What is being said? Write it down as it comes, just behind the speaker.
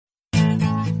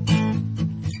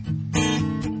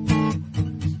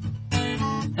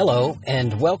Hello,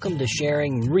 and welcome to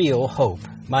Sharing Real Hope.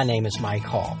 My name is Mike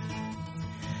Hall.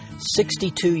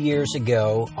 62 years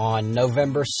ago, on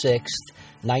November 6th,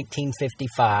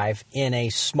 1955, in a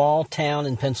small town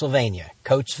in Pennsylvania,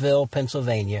 Coatesville,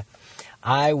 Pennsylvania,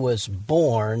 I was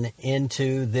born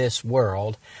into this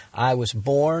world. I was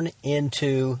born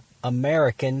into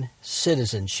American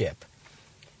citizenship.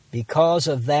 Because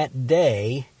of that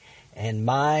day, and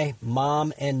my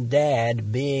mom and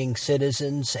dad being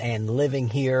citizens and living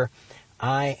here,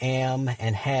 I am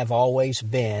and have always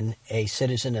been a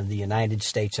citizen of the United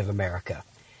States of America.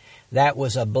 That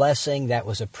was a blessing. That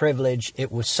was a privilege.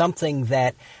 It was something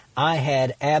that I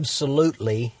had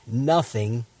absolutely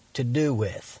nothing to do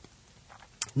with.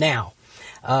 Now,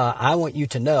 I want you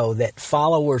to know that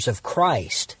followers of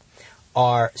Christ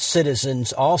are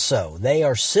citizens also. They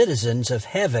are citizens of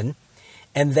heaven,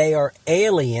 and they are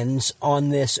aliens on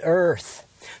this earth.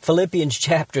 Philippians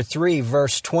chapter 3,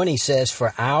 verse 20 says,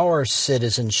 "For our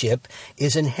citizenship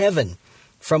is in heaven,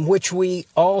 from which we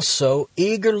also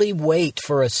eagerly wait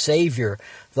for a Savior,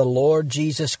 the Lord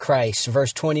Jesus Christ."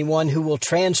 Verse 21, "Who will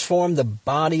transform the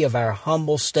body of our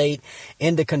humble state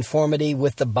into conformity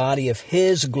with the body of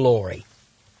His glory."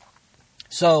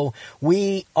 So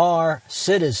we are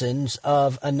citizens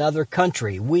of another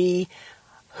country. We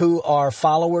who are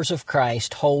followers of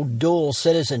Christ hold dual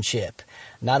citizenship.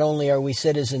 Not only are we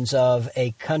citizens of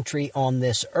a country on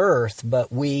this earth,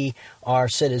 but we are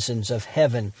citizens of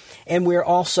heaven. And we're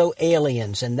also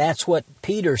aliens, and that's what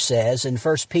Peter says in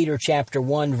 1 Peter chapter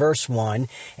 1, verse 1,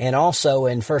 and also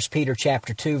in 1 Peter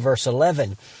chapter 2, verse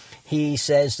 11. He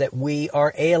says that we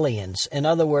are aliens. In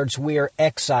other words, we are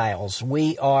exiles.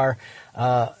 We are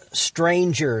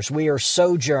strangers. We are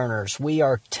sojourners. We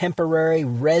are temporary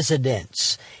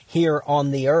residents here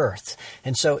on the earth.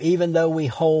 And so even though we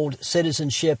hold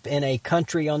citizenship in a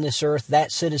country on this earth,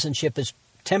 that citizenship is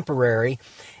temporary.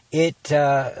 It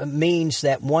means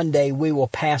that one day we will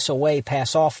pass away,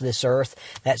 pass off this earth.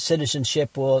 That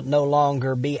citizenship will no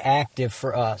longer be active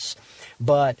for us.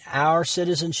 But our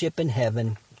citizenship in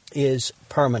heaven is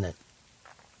permanent.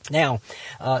 Now,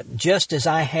 just as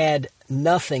I had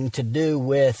nothing to do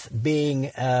with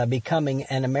becoming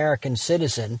an American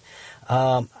citizen,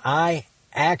 I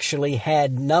actually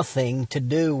had nothing to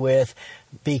do with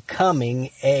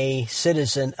becoming a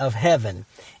citizen of heaven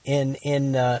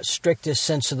in strictest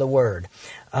sense of the word.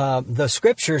 The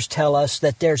Scriptures tell us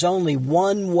that there's only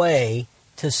one way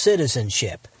to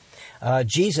citizenship.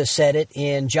 Jesus said it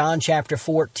in John chapter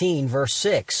 14, verse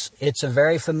 6. It's a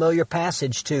very familiar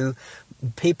passage to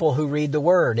people who read the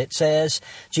Word. It says,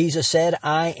 Jesus said,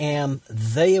 "I am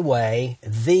the way,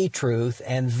 the truth,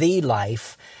 and the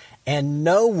life, and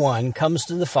no one comes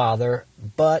to the Father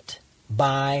but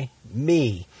by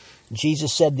me."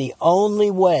 Jesus said the only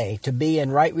way to be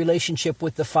in right relationship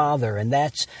with the Father, and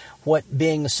that's what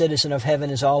being a citizen of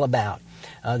heaven is all about.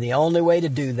 The only way to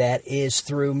do that is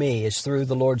through me, is through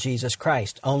the Lord Jesus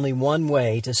Christ. Only one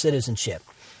way to citizenship.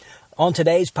 On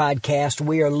today's podcast,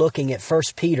 we are looking at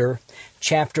 1 Peter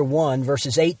chapter 1,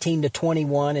 verses 18 to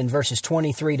 21 and verses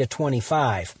 23 to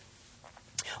 25.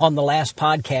 On the last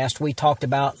podcast, we talked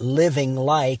about living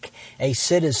like a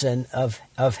citizen of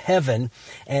heaven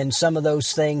and some of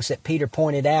those things that Peter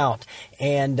pointed out.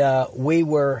 And we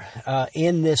were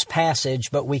in this passage,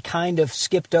 but we kind of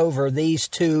skipped over these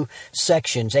two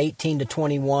sections, 18 to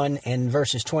 21 and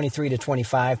verses 23 to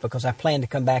 25, because I plan to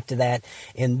come back to that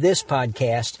in this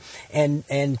podcast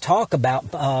and talk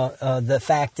about the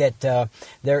fact that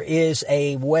there is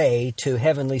a way to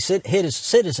heavenly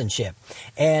citizenship.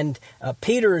 And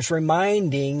Peter is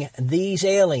reminding these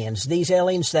aliens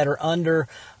that are under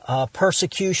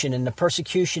persecution, and the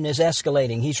persecution is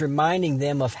escalating. He's reminding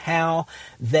them of how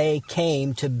they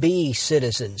came to be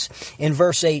citizens. In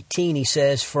verse 18, he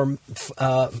says,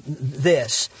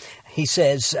 he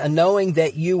says, "Knowing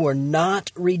that you were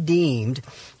not redeemed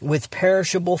with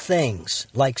perishable things,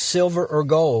 like silver or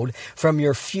gold, from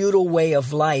your futile way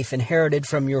of life inherited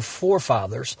from your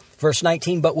forefathers." Verse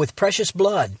 19, "But with precious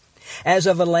blood, as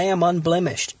of a lamb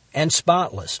unblemished and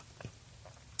spotless,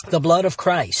 the blood of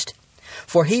Christ.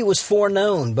 For he was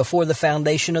foreknown before the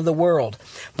foundation of the world,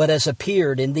 but has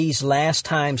appeared in these last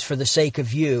times for the sake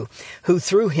of you, who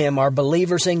through him are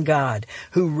believers in God,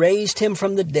 who raised him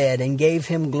from the dead and gave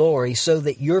him glory, so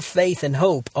that your faith and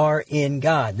hope are in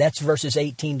God." That's verses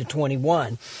 18 to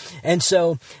 21. And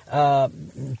so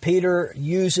Peter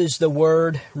uses the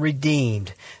word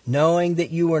redeemed, knowing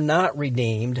that you were not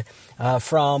redeemed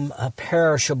from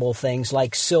perishable things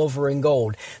like silver and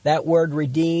gold. That word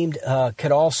redeemed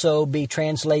could also be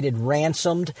translated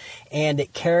ransomed, and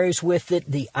it carries with it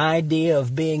the idea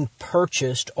of being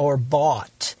purchased or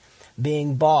bought.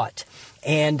 being bought.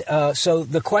 And so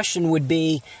the question would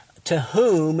be, to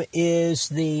whom is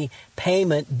the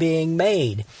payment being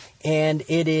made? And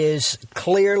it is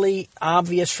clearly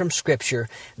obvious from Scripture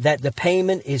that the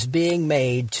payment is being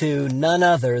made to none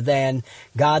other than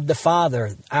God the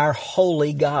Father, our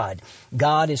holy God.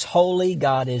 God is holy,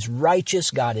 God is righteous,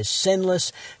 God is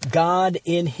sinless. God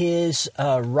in His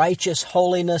righteous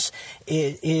holiness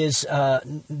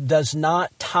does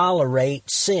not tolerate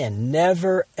sin,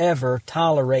 never ever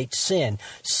tolerates sin.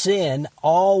 Sin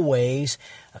always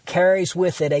carries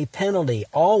with it a penalty,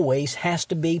 always has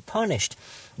to be punished.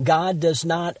 God does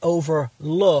not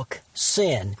overlook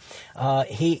sin.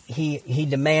 He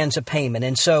demands a payment.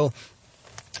 And so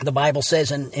the Bible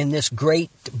says in this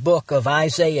great book of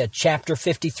Isaiah, chapter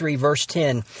 53, verse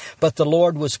 10, "But the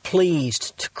Lord was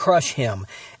pleased to crush him,"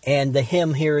 and the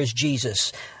him here is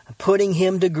Jesus, "putting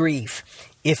him to grief,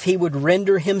 if he would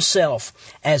render himself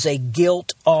as a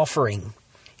guilt offering.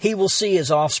 He will see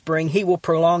his offspring. He will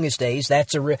prolong his days."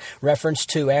 That's a reference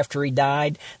to after he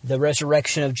died, the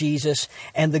resurrection of Jesus.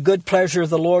 "And the good pleasure of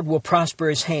the Lord will prosper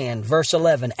his hand." Verse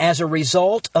 11, "As a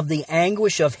result of the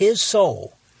anguish of his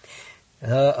soul,"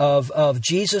 of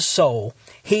Jesus' soul,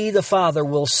 "he, the Father,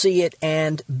 will see it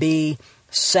and be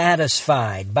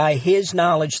satisfied. By his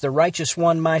knowledge, the righteous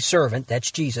one, my servant,"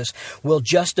 that's Jesus, "will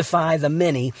justify the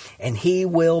many, and he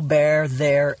will bear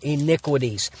their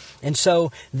iniquities." And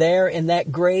so there in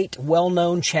that great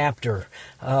well-known chapter,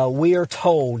 we are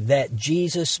told that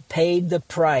Jesus paid the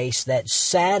price that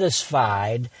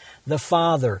satisfied the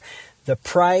Father. The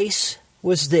price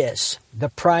was this. The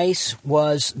price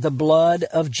was the blood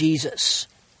of Jesus.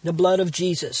 The blood of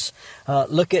Jesus.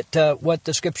 Look at what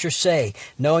the Scriptures say.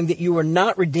 "Knowing that you were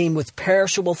not redeemed with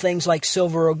perishable things like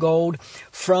silver or gold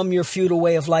from your feudal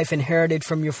way of life inherited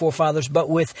from your forefathers, but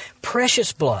with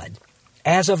precious blood,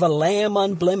 as of a lamb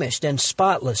unblemished and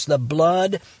spotless, the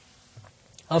blood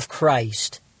of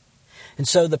Christ." And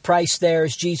so the price there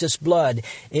is Jesus' blood.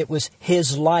 It was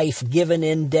His life given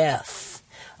in death.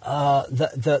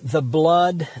 The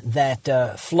blood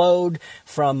that flowed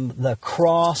from the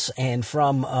cross and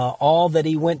from all that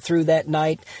He went through that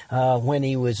night when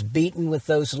He was beaten with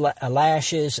those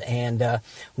lashes, and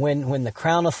when the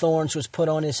crown of thorns was put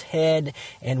on His head,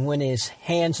 and when His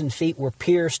hands and feet were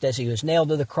pierced as He was nailed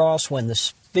to the cross, when the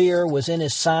spear was in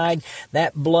His side,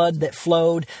 that blood that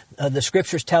flowed, the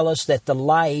Scriptures tell us that the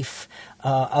life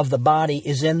of the body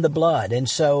is in the blood. And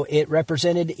so it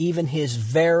represented even His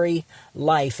very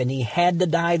life. And He had to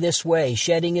die this way,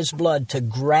 shedding His blood to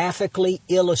graphically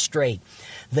illustrate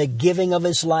the giving of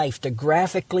His life, to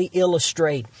graphically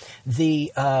illustrate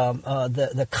the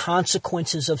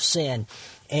consequences of sin.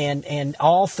 And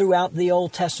all throughout the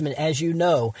Old Testament, as you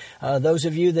know, those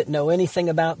of you that know anything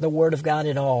about the Word of God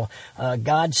at all,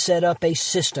 God set up a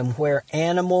system where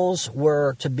animals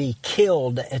were to be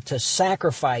killed, to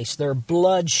sacrifice, their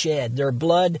blood shed, their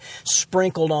blood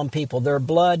sprinkled on people, their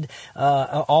blood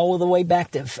all the way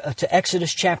back to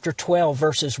Exodus chapter 12,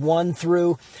 verses 1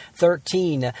 through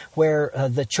 13, where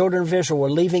the children of Israel were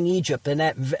leaving Egypt, and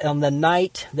on the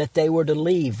night that they were to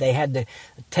leave, they had to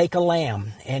take a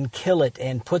lamb and kill it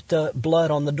and put the blood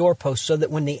on the doorpost, so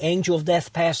that when the angel of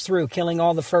death passed through, killing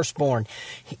all the firstborn,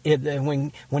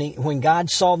 when God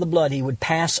saw the blood, He would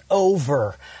pass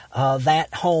over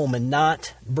that home and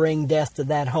not bring death to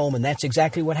that home. And that's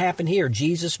exactly what happened here.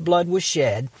 Jesus' blood was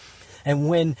shed. And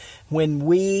when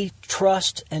we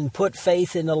trust and put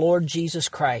faith in the Lord Jesus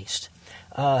Christ,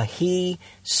 He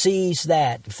sees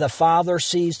that. The Father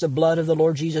sees the blood of the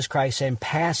Lord Jesus Christ and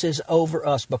passes over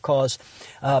us because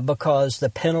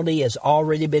the penalty has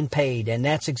already been paid. And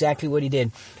that's exactly what He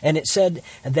did. And it said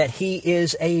that He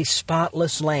is a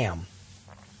spotless lamb.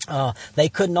 They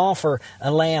couldn't offer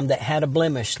a lamb that had a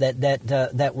blemish,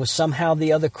 that was somehow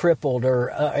the other crippled or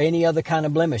any other kind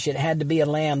of blemish. It had to be a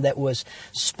lamb that was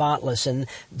spotless, and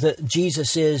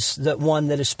Jesus is the one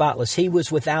that is spotless. He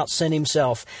was without sin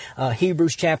Himself.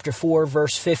 Hebrews chapter 4,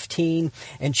 verse 15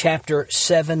 and chapter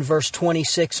 7, verse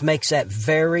 26 makes that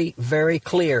very, very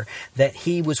clear that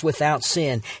He was without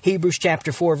sin. Hebrews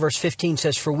chapter 4, verse 15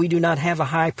 says, "For we do not have a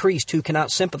high priest who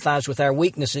cannot sympathize with our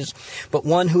weaknesses, but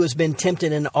one who has been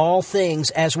tempted in all things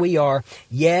as we are,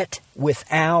 yet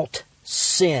without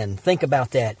sin." Think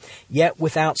about that. Yet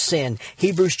without sin.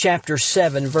 Hebrews chapter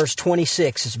 7, verse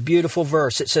 26 is a beautiful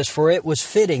verse. It says, "For it was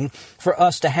fitting for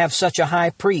us to have such a high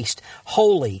priest,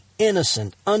 holy,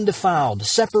 innocent, undefiled,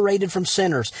 separated from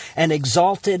sinners, and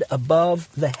exalted above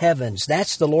the heavens."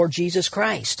 That's the Lord Jesus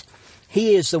Christ.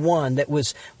 He is the one that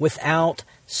was without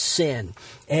sin.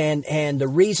 And the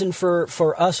reason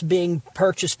for us being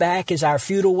purchased back is our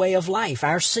futile way of life.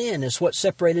 Our sin is what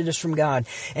separated us from God.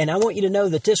 And I want you to know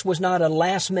that this was not a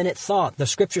last-minute thought. The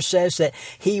Scripture says that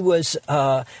it was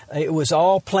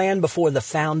all planned before the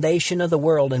foundation of the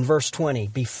world in verse 20.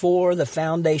 Before the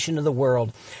foundation of the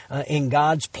world, in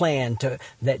God's plan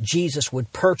that Jesus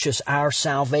would purchase our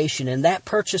salvation. And that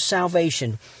purchased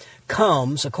salvation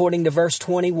comes, according to verse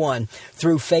 21,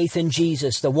 through faith in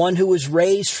Jesus, the one who was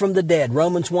raised from the dead.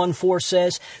 Romans 1:4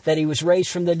 says that he was raised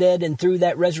from the dead and through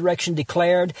that resurrection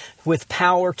declared with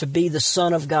power to be the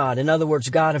Son of God. In other words,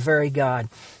 God, a very God.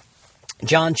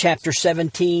 John chapter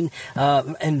 17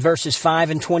 and verses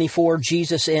 5 and 24,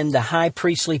 Jesus in the high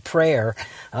priestly prayer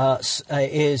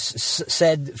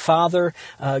said, Father,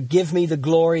 give me the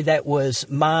glory that was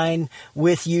mine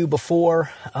with you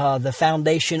before the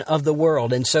foundation of the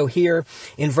world. And so here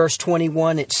in verse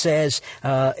 21 it says,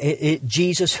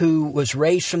 Jesus who was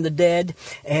raised from the dead,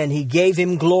 and he gave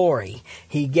him glory.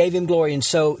 He gave him glory. And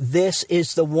so this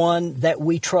is the one that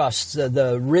we trust,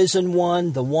 the risen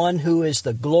one, the one who is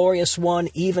the glorious one,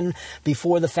 even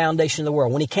before the foundation of the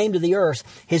world. When he came to the earth,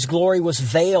 his glory was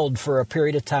veiled for a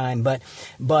period of time. But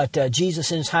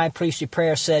Jesus in his high priestly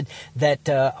prayer said that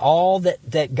all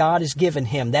that God has given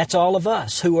him, that's all of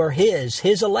us who are his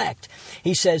elect.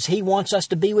 He says he wants us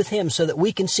to be with him so that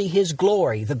we can see his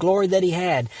glory, the glory that he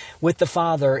had with the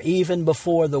Father even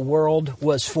before the world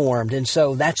was formed. And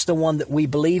so that's the one that we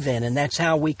believe in, and that's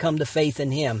how we come to faith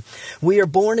in him. We are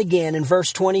born again in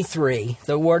verse 23.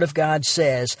 The Word of God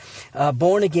says,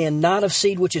 born again, not of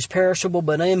seed which is perishable,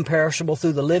 but imperishable,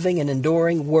 through the living and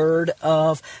enduring Word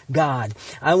of God.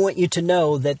 I want you to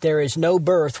know that there is no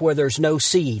birth where there's no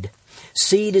seed.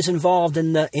 Seed is involved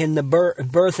in the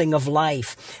birthing of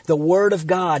life. The Word of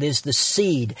God is the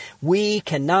seed. We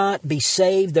cannot be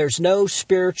saved. There's no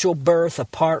spiritual birth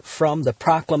apart from the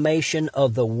proclamation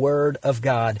of the Word of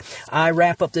God. I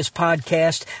wrap up this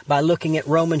podcast by looking at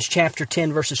Romans chapter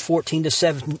 10, verses 14 to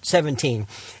 17.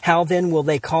 How then will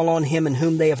they call on him in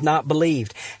whom they have not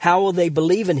believed? How will they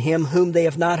believe in him whom they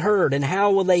have not heard? And how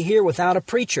will they hear without a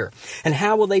preacher? And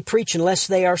how will they preach unless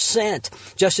they are sent?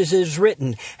 Just as it is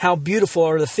written, how beautiful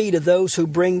are the feet of those who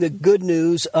bring the good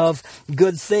news of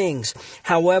good things.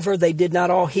 However, they did not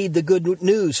all heed the good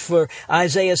news, for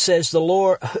Isaiah says, the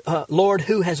Lord,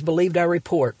 who has believed our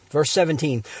report? Verse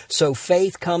 17, so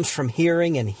faith comes from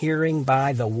hearing, and hearing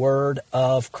by the word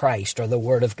of Christ, or the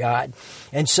Word of God.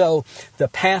 And so the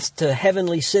path to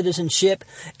heavenly citizenship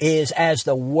is as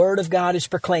the Word of God is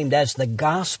proclaimed, as the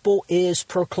gospel is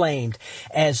proclaimed,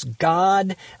 as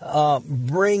God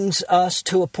brings us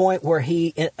to a point where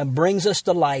he brings us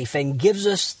to life and gives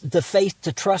us the faith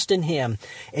to trust in him.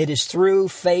 It is through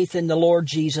faith in the Lord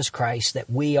Jesus Christ that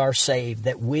we are saved,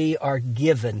 that we are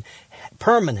given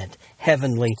permanent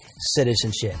heavenly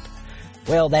citizenship.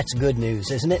 Well, that's good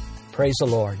news, isn't it? Praise the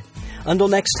Lord. Until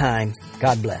next time,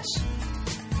 God bless.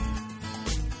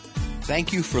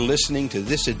 Thank you for listening to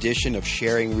this edition of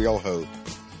Sharing Real Hope.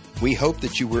 We hope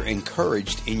that you were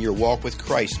encouraged in your walk with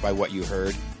Christ by what you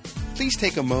heard. Please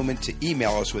take a moment to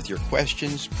email us with your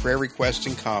questions, prayer requests,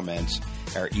 and comments.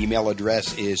 Our email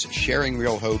address is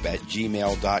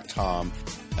sharingrealhope@gmail.com.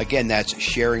 Again, that's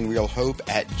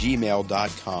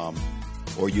sharingrealhope@gmail.com.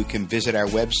 Or you can visit our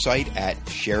website at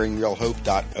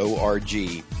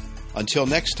sharingrealhope.org. Until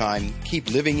next time, keep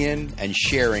living in and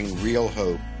sharing real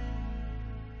hope.